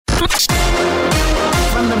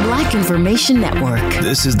From the Black Information Network,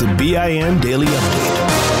 this is the BIN Daily Update.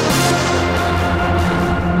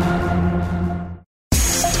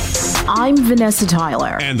 I'm Vanessa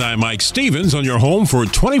Tyler. And I'm Mike Stevens on your home for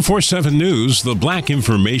 24/7 News, the Black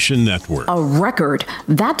Information Network. A record.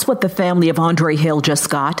 That's what the family of Andre Hill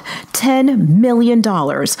just got. $10 million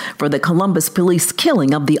for the Columbus police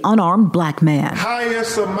killing of the unarmed black man.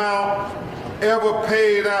 Highest amount ever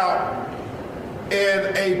paid out in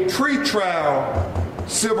a pretrial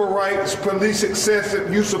civil rights police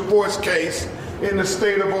excessive use of force case in the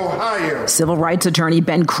state of Ohio. Civil rights attorney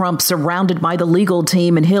Ben Crump surrounded by the legal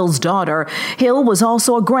team and Hill's daughter. Hill was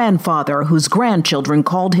also a grandfather whose grandchildren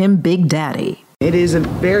called him Big Daddy. It is a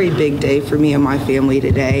very big day for me and my family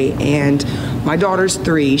today, and my daughter's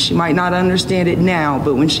 3. She might not understand it now,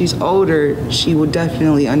 but when she's older, she will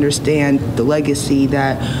definitely understand the legacy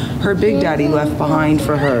that her Big Daddy left behind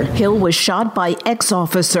for her. Hill was shot by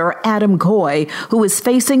ex-officer Adam Coy, who is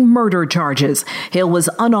facing murder charges. Hill was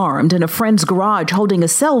unarmed in a friend's garage holding a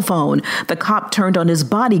cell phone. The cop turned on his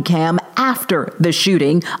body cam after the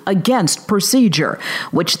shooting against procedure,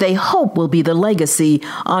 which they hope will be the legacy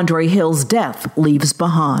Andre Hill's death leaves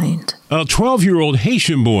behind. A 12-year-old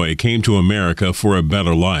Haitian boy came to America for a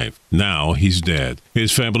better life. Now he's dead.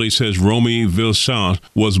 His family says Romy Vilsaint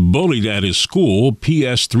was bullied at his school,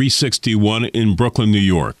 PS 361 in Brooklyn, New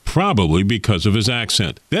York, probably because of his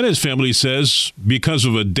accent. Then his family says because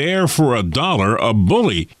of a dare for $1, a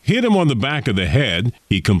bully hit him on the back of the head.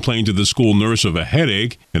 He complained to the school nurse of a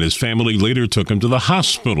headache, and his family later took him to the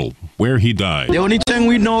hospital, where he died. The only thing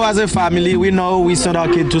we know as a family, we sent our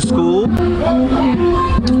kid to school.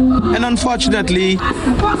 And unfortunately,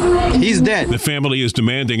 he's dead. The family is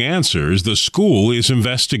demanding answers. The school is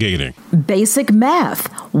investigating. Basic math.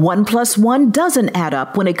 1 + 1 doesn't add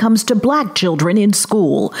up when it comes to black children in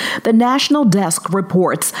school. The National Desk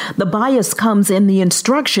reports the bias comes in the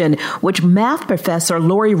instruction, which math professor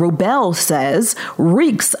Lori Rubel says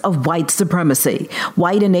reeks of white supremacy.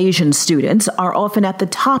 White and Asian students are often at the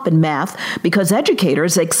top in math because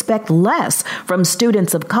educators expect less from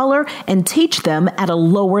students of color and teach them at a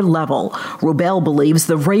lower level. Rubel believes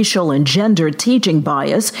the racial and gender teaching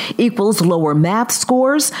bias equals lower math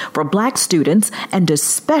scores for black students and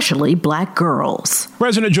especially black girls.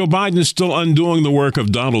 President Joe Biden is still undoing the work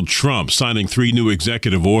of Donald Trump, signing 3 new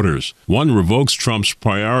executive orders. One revokes Trump's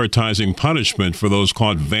prioritizing punishment for those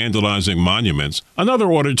caught vandalizing monuments.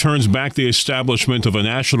 Another order turns back the establishment of a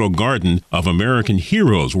national garden of American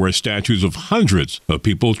heroes, where statues of hundreds of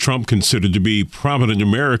people Trump considered to be prominent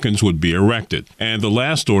Americans would be erected. And the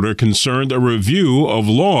last order concerned a review of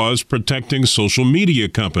laws protecting social media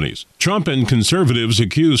companies. Trump and conservatives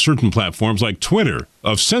accuse certain platforms like Twitter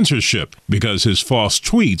of censorship because his false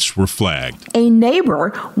tweets were flagged. A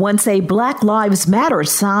neighbor wants a Black Lives Matter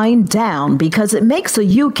sign down because it makes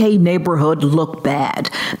a UK neighborhood look bad.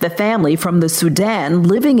 The family from the Sudan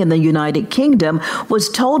living in the United Kingdom was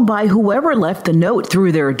told by whoever left the note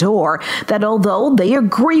through their door that although they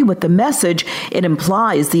agree with the message, it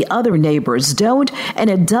implies the other neighbors don't, and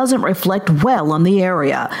it doesn't reflect well on the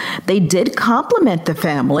area. They did compliment the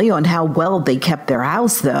family on how well they kept their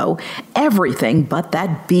house, though. Everything but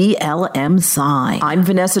that BLM sign. I'm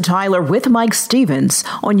Vanessa Tyler with Mike Stevens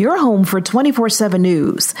on your home for 24/7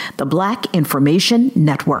 News, the Black Information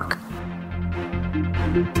Network.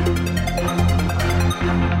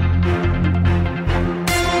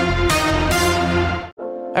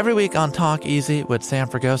 Every week on Talk Easy with Sam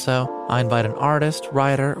Fragoso, I invite an artist,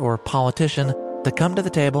 writer, or politician to come to the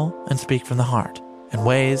table and speak from the heart in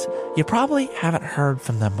ways you probably haven't heard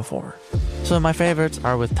from them before. Some of my favorites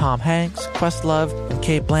are with Tom Hanks, Questlove, and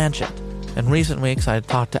Cate Blanchett. In recent weeks, I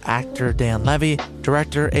talked to actor Dan Levy,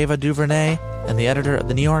 director Ava DuVernay, and the editor of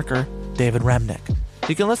The New Yorker, David Remnick.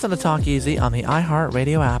 You can listen to Talk Easy on the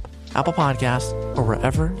iHeartRadio app, Apple Podcasts, or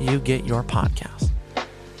wherever you get your podcasts.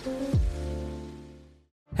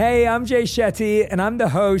 Hey, I'm Jay Shetty, and I'm the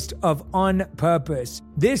host of On Purpose.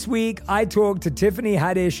 This week, I talked to Tiffany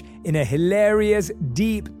Haddish in a hilarious,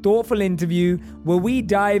 deep, thoughtful interview where we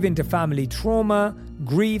dive into family trauma,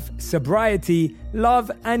 grief, sobriety, love,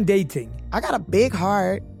 and dating. I got a big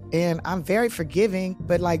heart, and I'm very forgiving,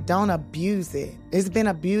 but don't abuse it. It's been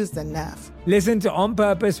abused enough. Listen to On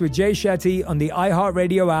Purpose with Jay Shetty on the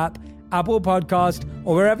iHeartRadio app, Apple Podcast,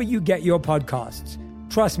 or wherever you get your podcasts.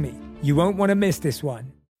 Trust me, you won't want to miss this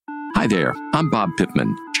one. Hi there, I'm Bob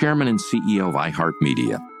Pittman, Chairman and CEO of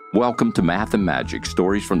iHeartMedia. Welcome to Math and Magic,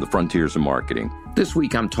 Stories from the Frontiers of Marketing. This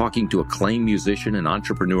week I'm talking to acclaimed musician and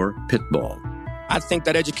entrepreneur, Pitbull. I think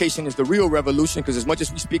that education is the real revolution, because as much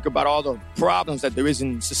as we speak about all the problems that there is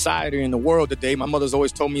in society and the world today, my mother's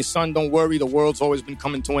always told me, son, don't worry, the world's always been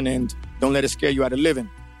coming to an end. Don't let it scare you out of living.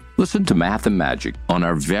 Listen to Math and Magic on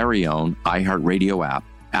our very own iHeartRadio app,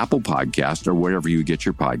 Apple Podcast, or wherever you get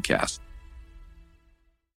your podcasts.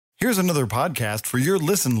 Here's another podcast for your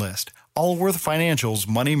listen list. Allworth Financial's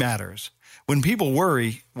Money Matters. When people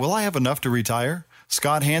worry, will I have enough to retire?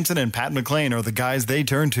 Scott Hansen and Pat McClain are the guys they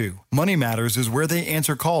turn to. Money Matters is where they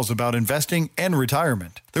answer calls about investing and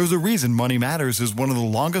retirement. There's a reason Money Matters is one of the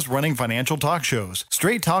longest-running financial talk shows.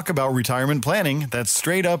 Straight talk about retirement planning that's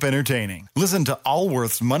straight up entertaining. Listen to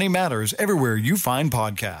Allworth's Money Matters everywhere you find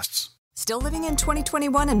podcasts. Still living in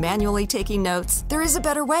 2021 and manually taking notes? There is a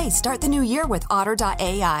better way. Start the new year with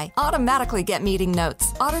Otter.ai. Automatically get meeting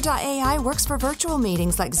notes. Otter.ai works for virtual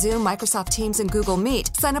meetings like Zoom, Microsoft Teams, and Google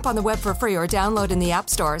Meet. Sign up on the web for free or download in the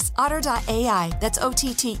app stores. Otter.ai. That's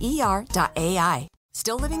OTTER.ai.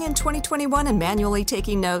 Still living in 2021 and manually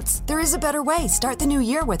taking notes? There is a better way. Start the new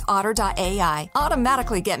year with Otter.ai.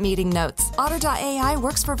 Automatically get meeting notes. Otter.ai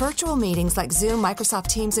works for virtual meetings like Zoom, Microsoft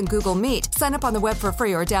Teams, and Google Meet. Sign up on the web for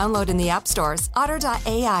free or download in the app stores.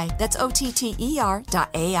 Otter.ai. That's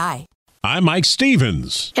OTTER.ai. I'm Mike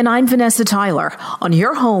Stevens. And I'm Vanessa Tyler on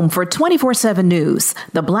your home for 24/7 News,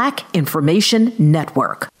 the Black Information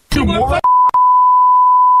Network.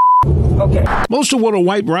 Okay. Most of what a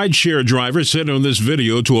white rideshare driver said on this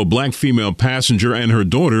video to a black female passenger and her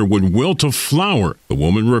daughter would wilt a flower. The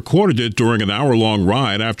woman recorded it during an hour-long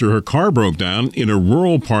ride after her car broke down in a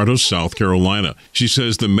rural part of South Carolina. She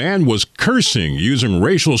says the man was cursing, using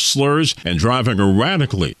racial slurs, and driving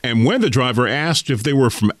erratically. And when the driver asked if they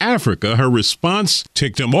were from Africa, her response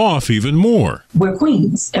ticked him off even more. We're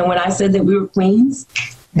Queens. And when I said that we were Queens,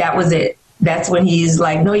 that was it. That's when he's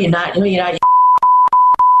like, no, you're not. No, you're not.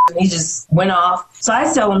 And he just went off. So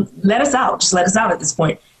I told him, let us out. Just let us out at this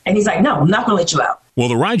point. And he's like, no, I'm not going to let you out. Well,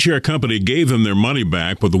 the rideshare company gave them their money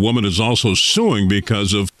back, but the woman is also suing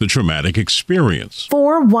because of the traumatic experience.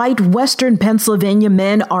 4 white Western Pennsylvania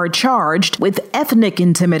men are charged with ethnic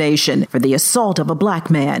intimidation for the assault of a black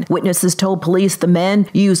man. Witnesses told police the men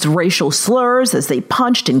used racial slurs as they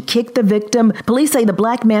punched and kicked the victim. Police say the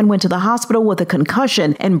black man went to the hospital with a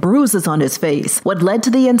concussion and bruises on his face. What led to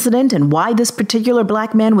the incident and why this particular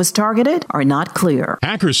black man was targeted are not clear.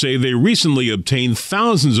 Hackers say they recently obtained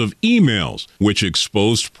thousands of emails, which exposed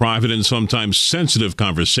private and sometimes sensitive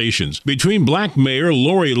conversations between Black Mayor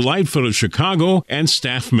Lori Lightfoot of Chicago and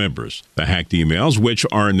staff members. The hacked emails, which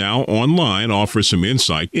are now online, offer some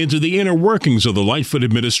insight into the inner workings of the Lightfoot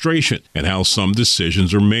administration and how some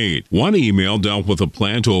decisions are made. One email dealt with a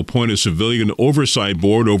plan to appoint a civilian oversight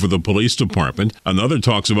board over the police department. Another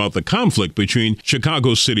talks about the conflict between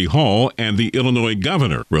Chicago City Hall and the Illinois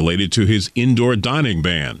governor related to his indoor dining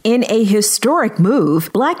ban. In a historic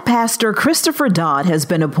move, Black pastor Christopher Dodd has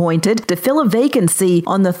been appointed to fill a vacancy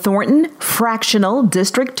on the Thornton Fractional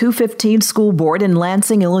District 215 School Board in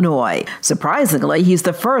Lansing, Illinois. Surprisingly, he's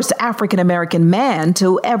the first African-American man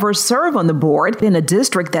to ever serve on the board in a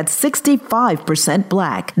district that's 65%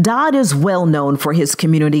 black. Dodd is well known for his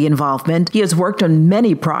community involvement. He has worked on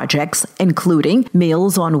many projects, including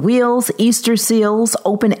Meals on Wheels, Easter Seals,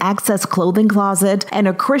 Open Access Clothing Closet, and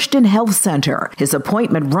a Christian health center. His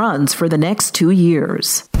appointment runs for the next 2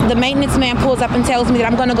 years. The maintenance man pulls up and tells me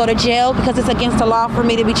that I'm going to go to jail because it's against the law for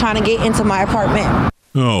me to be trying to get into my apartment.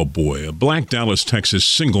 Oh boy, a Black Dallas, Texas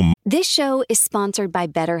single. This show is sponsored by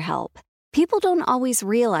BetterHelp. People don't always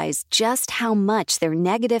realize just how much their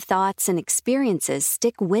negative thoughts and experiences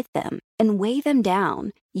stick with them and weigh them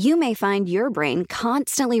down. You may find your brain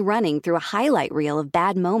constantly running through a highlight reel of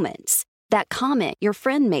bad moments. That comment your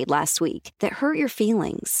friend made last week that hurt your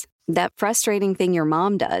feelings. That frustrating thing your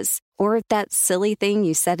mom does. Or that silly thing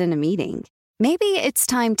you said in a meeting. Maybe it's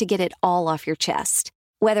time to get it all off your chest.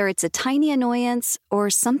 Whether it's a tiny annoyance or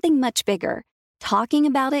something much bigger, talking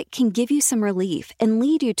about it can give you some relief and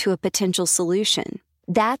lead you to a potential solution.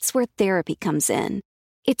 That's where therapy comes in.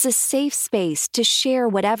 It's a safe space to share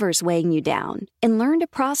whatever's weighing you down and learn to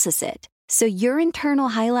process it so your internal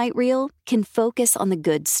highlight reel can focus on the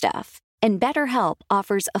good stuff. And BetterHelp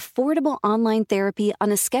offers affordable online therapy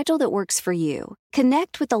on a schedule that works for you.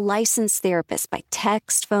 Connect with a licensed therapist by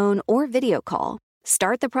text, phone, or video call.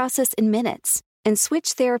 Start the process in minutes and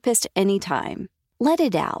switch therapist anytime. Let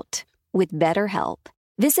it out with BetterHelp.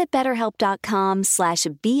 Visit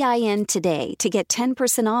BetterHelp.com/BIN today to get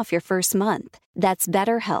 10% off your first month. That's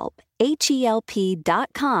BetterHelp,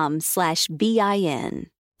 HELP.com/BIN.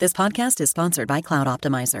 This podcast is sponsored by Cloud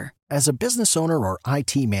Optimizer. As a business owner or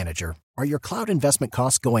IT manager, are your cloud investment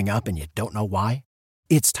costs going up and you don't know why?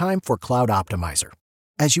 It's time for Cloud Optimizer.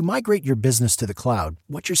 As you migrate your business to the cloud,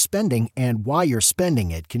 what you're spending and why you're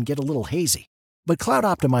spending it can get a little hazy. But Cloud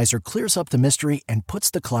Optimizer clears up the mystery and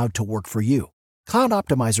puts the cloud to work for you. Cloud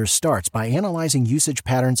Optimizer starts by analyzing usage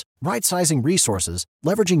patterns, right-sizing resources,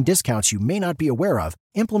 leveraging discounts you may not be aware of,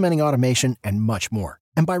 implementing automation, and much more.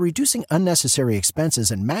 And by reducing unnecessary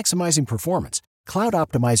expenses and maximizing performance, Cloud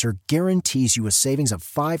Optimizer guarantees you a savings of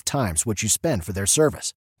 5 times what you spend for their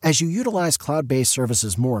service. As you utilize cloud-based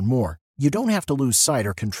services more and more, you don't have to lose sight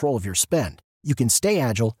or control of your spend. You can stay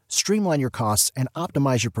agile, streamline your costs, and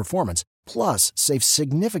optimize your performance, plus save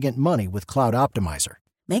significant money with Cloud Optimizer.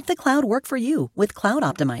 Make the cloud work for you with Cloud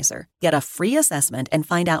Optimizer. Get a free assessment and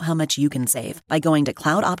find out how much you can save by going to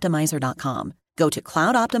cloudoptimizer.com. Go to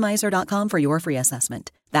cloudoptimizer.com for your free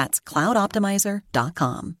assessment. That's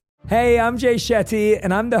cloudoptimizer.com. Hey, I'm Jay Shetty,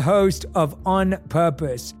 and I'm the host of On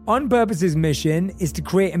Purpose. On Purpose's mission is to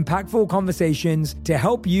create impactful conversations to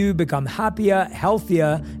help you become happier,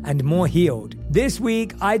 healthier, and more healed. This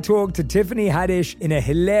week, I talked to Tiffany Haddish in a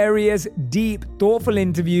hilarious, deep, thoughtful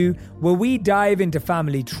interview where we dive into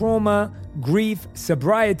family trauma, grief,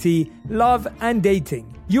 sobriety, love, and dating.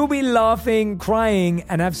 You'll be laughing, crying,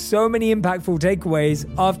 and have so many impactful takeaways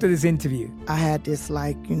after this interview. I had this,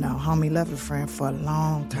 homie lover friend for a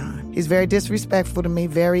long time. He's very disrespectful to me,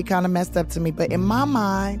 very kind of messed up to me. But in my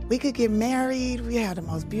mind, we could get married. We had the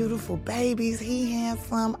most beautiful babies. He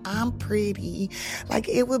handsome. I'm pretty.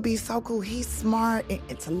 It would be so cool. He's smart and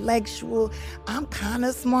intellectual. I'm kind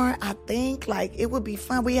of smart, I think. It would be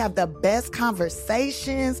fun. We have the best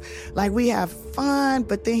conversations. We have fun,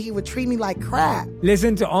 but then he would treat me like crap.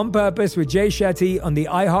 Listen to On Purpose with Jay Shetty on the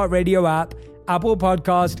iHeartRadio app, Apple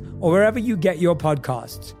Podcast, or wherever you get your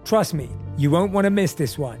podcasts. Trust me, you won't want to miss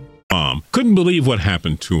this one. Mom couldn't believe what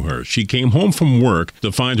happened to her. She came home from work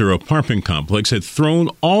to find her apartment complex had thrown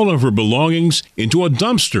all of her belongings into a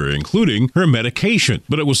dumpster, including her medication.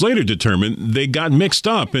 But it was later determined they got mixed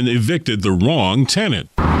up and evicted the wrong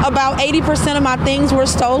tenant. About 80% of my things were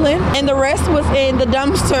stolen, and the rest was in the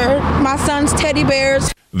dumpster. My son's teddy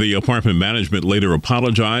bears. The apartment management later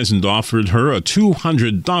apologized and offered her a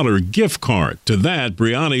 $200 gift card. To that,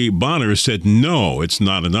 Brianna Bonner said no, it's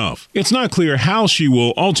not enough. It's not clear how she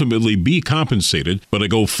will ultimately be compensated, but a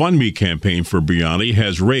GoFundMe campaign for Brianna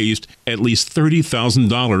has raised at least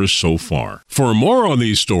 $30,000 so far. For more on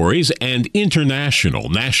these stories and international,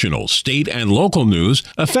 national, state, and local news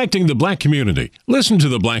affecting the Black community, listen to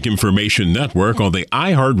the Black Information Network on the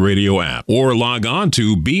iHeartRadio app or log on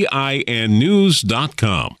to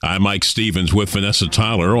BINnews.com. I'm Mike Stevens with Vanessa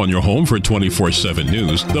Tyler on your home for 24/7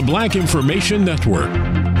 News, the Black Information Network.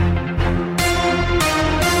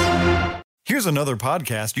 Here's another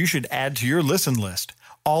podcast you should add to your listen list.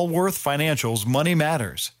 Allworth Financial's Money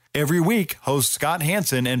Matters. Every week, hosts Scott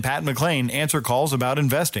Hansen and Pat McClain answer calls about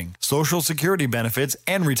investing, Social Security benefits,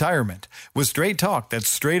 and retirement with straight talk that's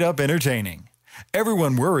straight up entertaining.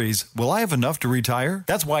 Everyone worries, will I have enough to retire?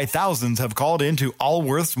 That's why thousands have called into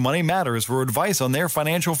Allworth's Money Matters for advice on their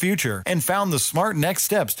financial future and found the smart next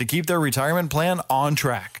steps to keep their retirement plan on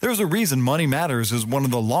track. There's a reason Money Matters is one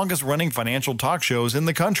of the longest running financial talk shows in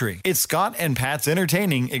the country. It's Scott and Pat's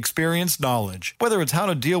entertaining, experienced knowledge. Whether it's how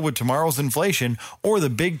to deal with tomorrow's inflation or the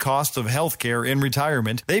big costs of healthcare in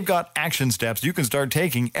retirement, they've got action steps you can start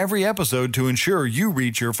taking every episode to ensure you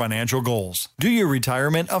reach your financial goals. Do your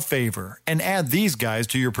retirement a favor and add these guys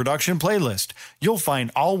to your production playlist. You'll find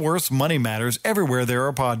Allworth's Money Matters everywhere there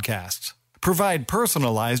are podcasts. Provide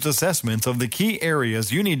personalized assessments of the key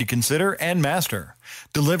areas you need to consider and master.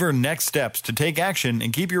 Deliver next steps to take action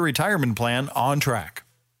and keep your retirement plan on track.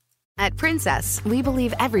 At Princess, we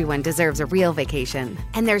believe everyone deserves a real vacation.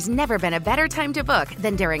 And there's never been a better time to book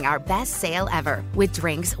than during our best sale ever. With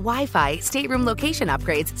drinks, Wi-Fi, stateroom location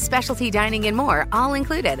upgrades, specialty dining, and more, all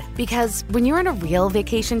included. Because when you're on a real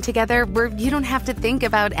vacation together where you don't have to think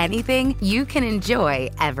about anything, you can enjoy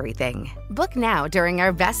everything. Book now during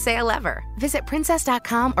our best sale ever. Visit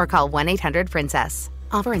princess.com or call 1-800-PRINCESS.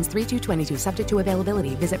 Offer ends 3/2/22, subject to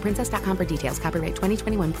availability. Visit princess.com for details. Copyright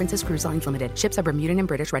 2021 Princess Cruise Lines Limited. Ships are Bermudan and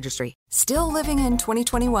British Registry. Still living in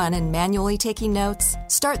 2021 and manually taking notes?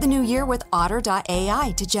 Start the new year with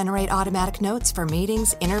Otter.ai to generate automatic notes for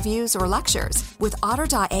meetings, interviews, or lectures. With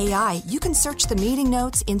Otter.ai, you can search the meeting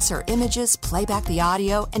notes, insert images, play back the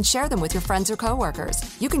audio, and share them with your friends or coworkers.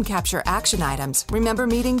 You can capture action items, remember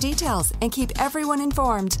meeting details, and keep everyone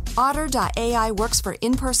informed. Otter.ai works for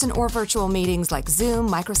in-person or virtual meetings like Zoom,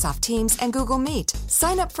 Microsoft Teams, and Google Meet.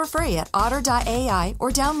 Sign up for free at Otter.ai or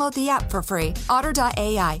download the app for free.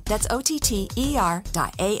 Otter.ai, that's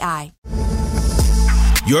OTTER.ai.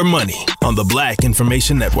 Your money on the Black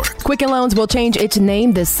Information Network. Quicken Loans will change its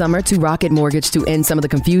name this summer to Rocket Mortgage to end some of the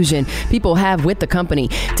confusion people have with the company.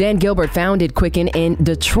 Dan Gilbert founded Quicken in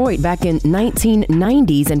Detroit back in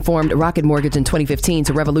 1990s and formed Rocket Mortgage in 2015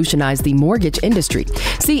 to revolutionize the mortgage industry.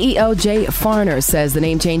 CEO Jay Farner says the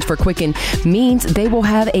name change for Quicken means they will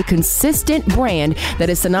have a consistent brand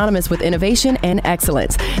that is synonymous with innovation and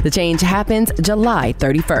excellence. The change happens July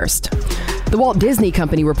 31st. The Walt Disney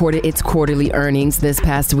Company reported its quarterly earnings this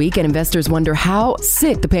past week, and investors wonder how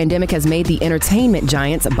sick the pandemic has made the entertainment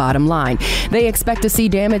giant's bottom line. They expect to see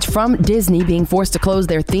damage from Disney being forced to close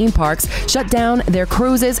their theme parks, shut down their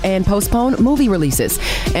cruises, and postpone movie releases.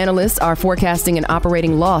 Analysts are forecasting an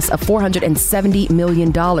operating loss of $470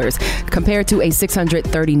 million compared to a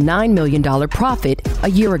 $639 million profit a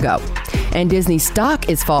year ago. And Disney stock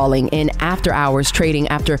is falling in after-hours trading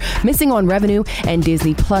after missing on revenue and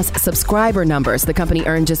Disney Plus subscriber numbers. The company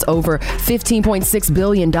earned just over $15.6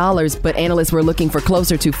 billion, but analysts were looking for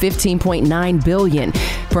closer to $15.9 billion.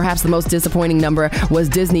 Perhaps the most disappointing number was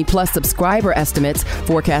Disney Plus subscriber estimates.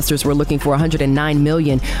 Forecasters were looking for 109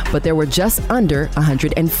 million, but there were just under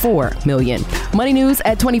 104 million. Money news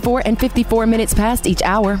at 24 and 54 minutes past each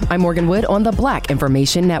hour. I'm Morgan Wood on the Black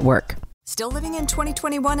Information Network. Still living in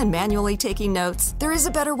 2021 and manually taking notes? There is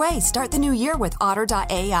a better way. Start the new year with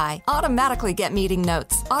Otter.ai. Automatically get meeting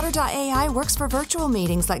notes. Otter.ai works for virtual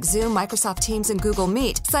meetings like Zoom, Microsoft Teams, and Google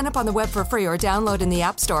Meet. Sign up on the web for free or download in the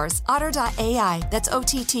app stores. Otter.ai. That's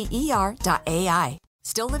OTTER.ai.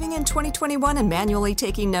 Still living in 2021 and manually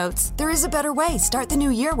taking notes? There is a better way. Start the new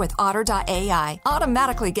year with Otter.ai.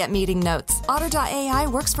 Automatically get meeting notes. Otter.ai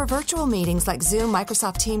works for virtual meetings like Zoom,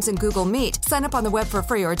 Microsoft Teams, and Google Meet. Sign up on the web for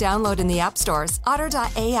free or download in the app stores.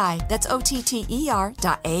 Otter.ai. That's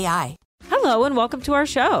OTTER.ai. Hello and welcome to our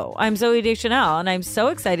show. I'm Zoe Deschanel, and I'm so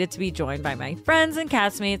excited to be joined by my friends and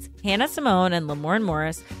castmates, Hannah Simone and Lamorne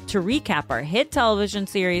Morris, to recap our hit television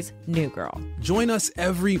series, New Girl. Join us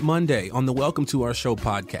every Monday on the Welcome to Our Show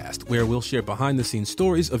podcast, where we'll share behind-the-scenes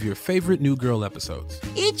stories of your favorite New Girl episodes.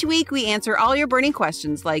 Each week, we answer all your burning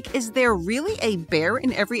questions like, is there really a bear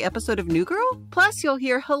in every episode of New Girl? Plus, you'll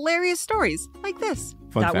hear hilarious stories like this.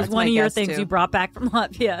 That was one of your things you brought back from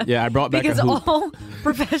Latvia. Yeah, I brought back because a hoop. All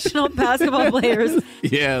professional basketball players.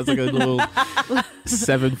 Yeah, it's like a little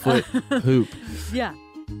 7-foot hoop. Yeah.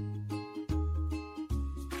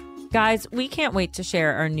 Guys, we can't wait to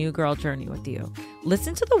share our New Girl journey with you.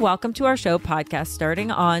 Listen to the Welcome to Our Show podcast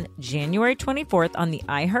starting on January 24th on the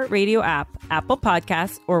iHeartRadio app, Apple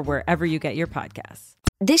Podcasts, or wherever you get your podcasts.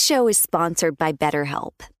 This show is sponsored by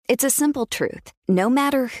BetterHelp. It's a simple truth. No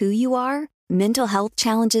matter who you are, mental health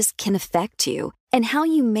challenges can affect you, and how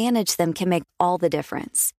you manage them can make all the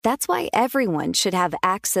difference. That's why everyone should have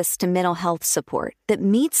access to mental health support that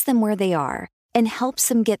meets them where they are and helps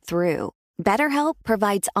them get through. BetterHelp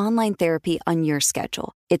provides online therapy on your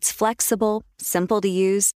schedule. It's flexible, simple to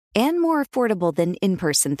use, and more affordable than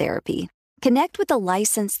in-person therapy. Connect with a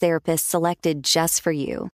licensed therapist selected just for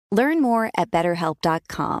you. Learn more at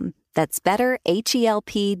BetterHelp.com. That's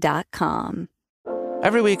BetterHelp.com.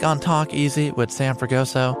 Every week on Talk Easy with Sam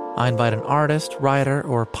Fragoso, I invite an artist, writer,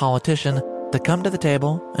 or politician to come to the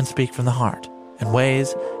table and speak from the heart in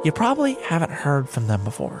ways you probably haven't heard from them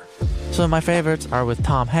before. Some of my favorites are with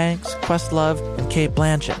Tom Hanks, Questlove, and Cate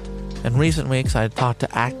Blanchett. In recent weeks, I talked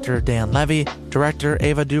to actor Dan Levy, director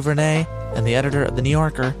Ava DuVernay, and the editor of The New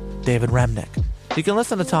Yorker, David Remnick. You can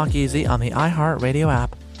listen to Talk Easy on the iHeartRadio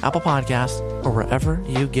app, Apple Podcasts, or wherever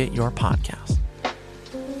you get your podcasts.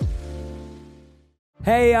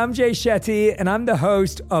 Hey, I'm Jay Shetty, and I'm the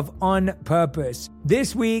host of On Purpose.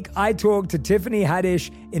 This week, I talked to Tiffany Haddish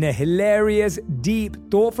in a hilarious, deep,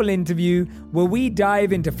 thoughtful interview where we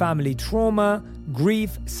dive into family trauma,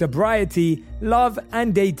 grief, sobriety, love,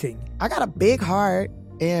 and dating. I got a big heart,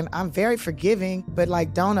 and I'm very forgiving, but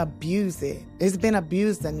don't abuse it. It's been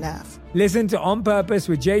abused enough. Listen to On Purpose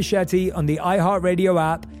with Jay Shetty on the iHeartRadio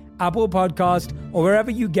app, Apple Podcast, or wherever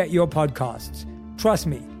you get your podcasts. Trust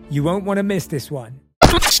me, you won't want to miss this one.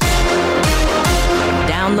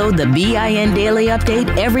 Download the BIN Daily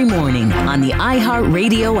Update every morning on the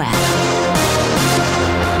iHeartRadio app.